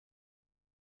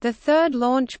The third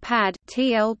launch pad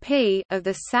 (TLP) of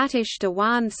the Satish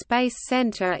Dhawan Space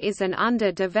Centre is an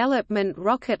under-development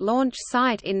rocket launch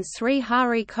site in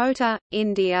Sriharikota,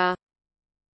 India.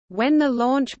 When the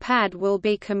launch pad will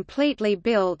be completely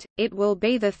built, it will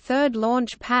be the third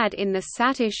launch pad in the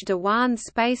Satish Dhawan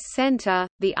Space Centre,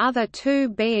 the other two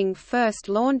being first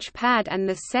launch pad and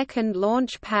the second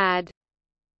launch pad.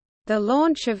 The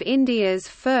launch of India's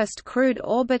first crewed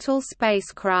orbital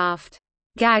spacecraft,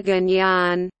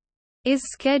 Gaganyaan, is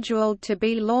scheduled to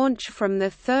be launched from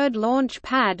the third launch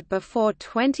pad before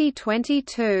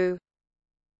 2022.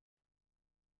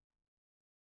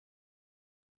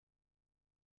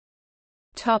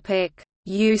 Topic: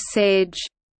 Usage.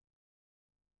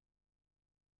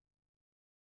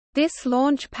 This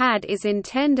launch pad is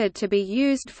intended to be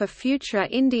used for future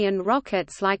Indian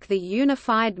rockets like the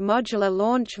Unified Modular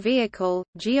Launch Vehicle,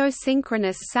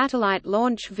 Geosynchronous Satellite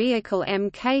Launch Vehicle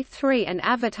Mk3 and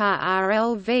Avatar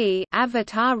RLV,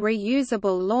 Avatar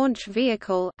Reusable Launch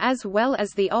Vehicle, as well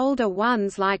as the older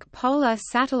ones like Polar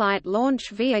Satellite Launch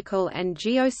Vehicle and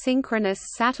Geosynchronous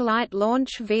Satellite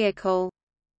Launch Vehicle.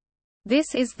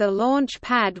 This is the launch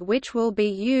pad which will be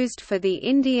used for the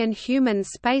Indian human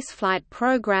spaceflight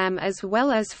program as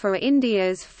well as for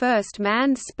India's first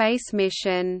manned space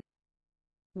mission.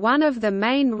 One of the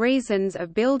main reasons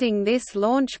of building this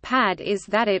launch pad is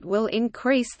that it will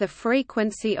increase the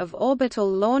frequency of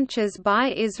orbital launches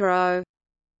by ISRO.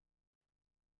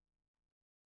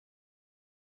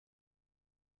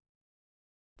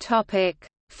 Topic: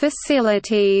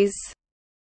 Facilities.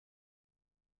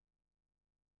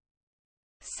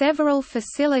 Several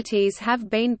facilities have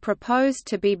been proposed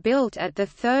to be built at the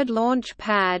third launch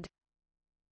pad.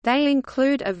 They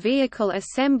include a vehicle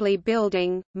assembly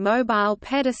building, mobile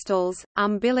pedestals,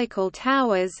 umbilical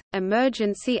towers,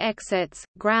 emergency exits,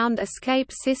 ground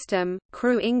escape system,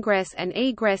 crew ingress and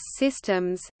egress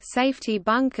systems, safety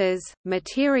bunkers,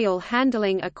 material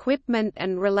handling equipment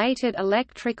and related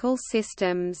electrical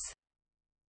systems.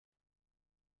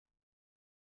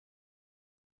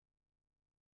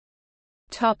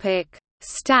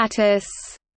 Status.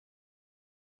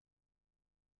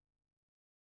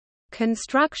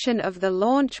 Construction of the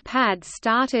launch pad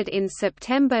started in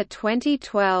September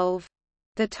 2012.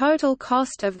 The total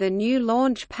cost of the new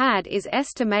launch pad is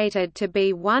estimated to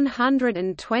be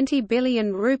 120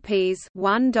 billion rupees,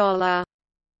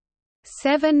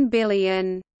 $1.7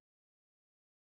 billion.